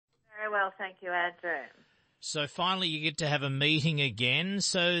well, thank you, Andrew. So finally you get to have a meeting again.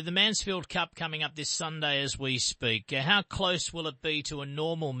 So the Mansfield Cup coming up this Sunday as we speak. How close will it be to a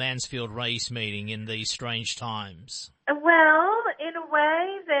normal Mansfield race meeting in these strange times? Well, in a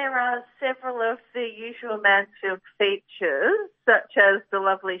way, there are several of the usual Mansfield features, such as the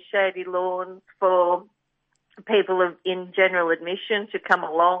lovely shady lawns for people in general admission to come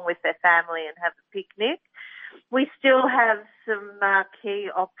along with their family and have a picnic. We still have some marquee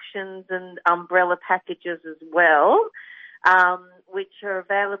options and umbrella packages as well, which are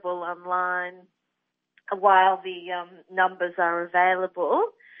available online while the numbers are available.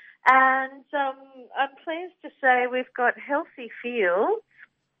 And I'm pleased to say we've got healthy fields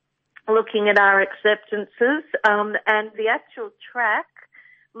looking at our acceptances, and the actual track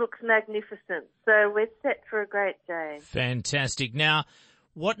looks magnificent. So we're set for a great day. Fantastic. Now,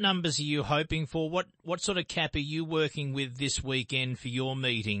 what numbers are you hoping for? What sort of cap are you working with this weekend for your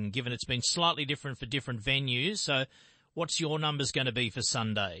meeting, given it's been slightly different for different venues? So what's your numbers going to be for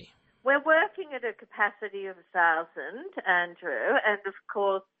Sunday? We're working at a capacity of 1,000, Andrew, and of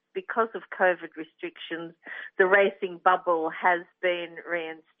course, because of COVID restrictions, the racing bubble has been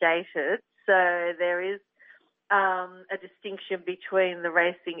reinstated. So there is a distinction between the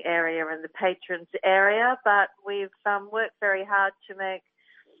racing area and the patrons area, but we've worked very hard to make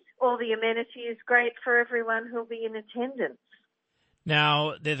all the amenities great for everyone who'll be in attendance.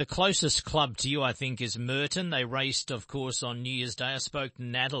 Now, they're the closest club to you, I think, is Merton. They raced, of course, on New Year's Day. I spoke to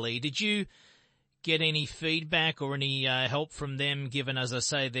Natalie. Did you get any feedback or any help from them, given, as I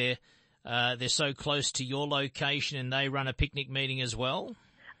say, they're so close to your location and they run a picnic meeting as well?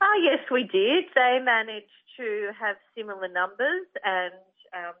 Oh, yes, we did. They managed to have similar numbers and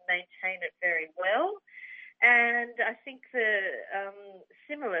maintain it very well. And I think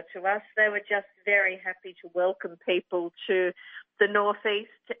similar to us, they were just very happy to welcome people to the Northeast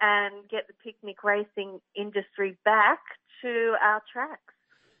and get the picnic racing industry back to our tracks.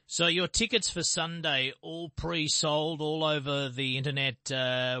 So your tickets for Sunday all pre-sold all over the internet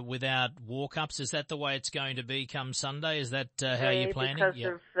without walk-ups. Is that the way it's going to be come Sunday? Is that how you're planning?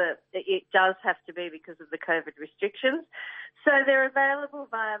 It does have to be because of the COVID restrictions. So they're available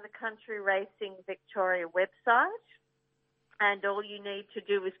via the Country Racing Victoria website, and all you need to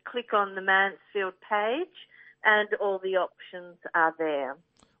do is click on the Mansfield page and all the options are there.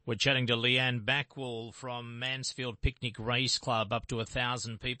 We're chatting to Leanne Backwell from Mansfield Picnic Race Club. Up to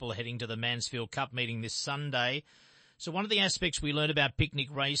 1,000 people heading to the Mansfield Cup meeting this Sunday. So one of the aspects we learned about picnic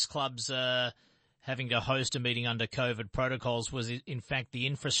race clubs having to host a meeting under COVID protocols was, in fact, the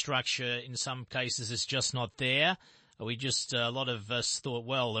infrastructure in some cases is just not there. A lot of us thought,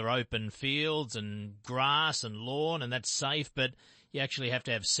 well, they're open fields and grass and lawn and that's safe, but you actually have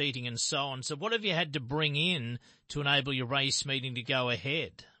to have seating and so on. So what have you had to bring in to enable your race meeting to go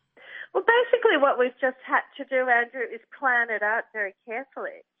ahead? Well, basically what we've just had to do, Andrew, is plan it out very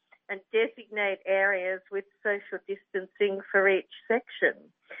carefully and designate areas with social distancing for each section.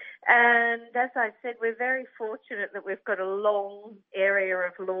 And as I said, we're very fortunate that we've got a long area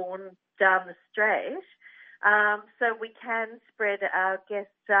of lawn down the straight, so we can spread our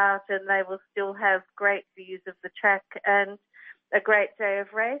guests out and they will still have great views of the track and a great day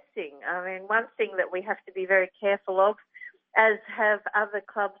of racing. I mean, one thing that we have to be very careful of, as have other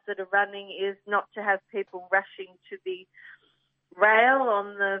clubs that are running, is not to have people rushing to the rail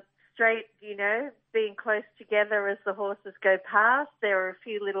on the straight, being close together as the horses go past. There are a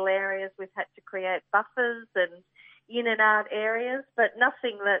few little areas we've had to create buffers and in and out areas, but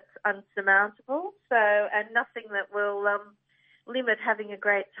nothing that's unsurmountable. And nothing that will limit having a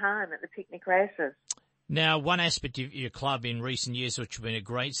great time at the picnic races. Now, one aspect of your club in recent years, which has been a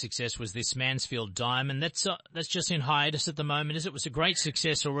great success, was this Mansfield Diamond. That's just in hiatus at the moment, is it? It was a great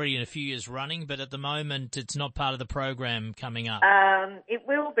success already in a few years running, but at the moment it's not part of the program coming up. It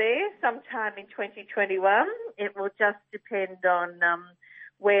will be sometime in 2021. It will just depend on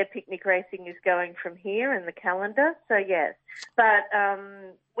where picnic racing is going from here in the calendar. So, yes. But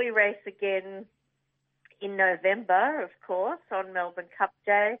we race again in November, of course, on Melbourne Cup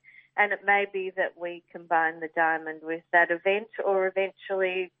Day. And it may be that we combine the Diamond with that event or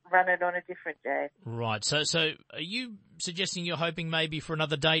eventually run it on a different day. Right. So are you suggesting you're hoping maybe for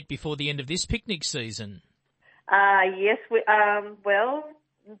another date before the end of this picnic season? Yes. Well,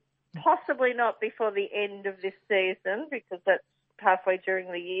 possibly not before the end of this season because that's halfway during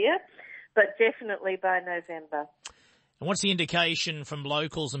the year, but definitely by November. And what's the indication from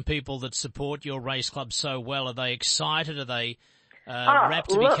locals and people that support your race club so well? Are they excited? Are they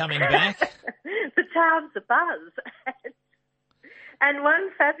rapt to be coming back? The town's abuzz. And one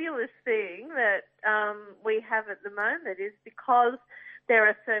fabulous thing that we have at the moment is because there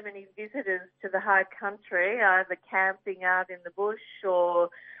are so many visitors to the high country, either camping out in the bush or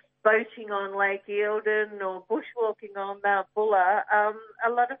boating on Lake Eildon or bushwalking on Mount Buller, a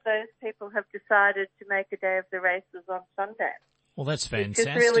lot of those people have decided to make a day of the races on Sunday. Well, that's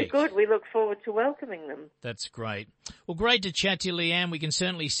fantastic. Which is really good. We look forward to welcoming them. That's great. Well, great to chat to you, Leanne. We can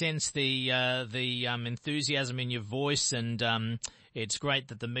certainly sense the enthusiasm in your voice, and it's great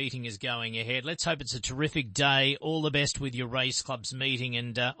that the meeting is going ahead. Let's hope it's a terrific day. All the best with your race club's meeting,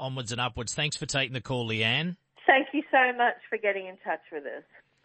 and onwards and upwards. Thanks for taking the call, Leanne. Thank you so much for getting in touch with us.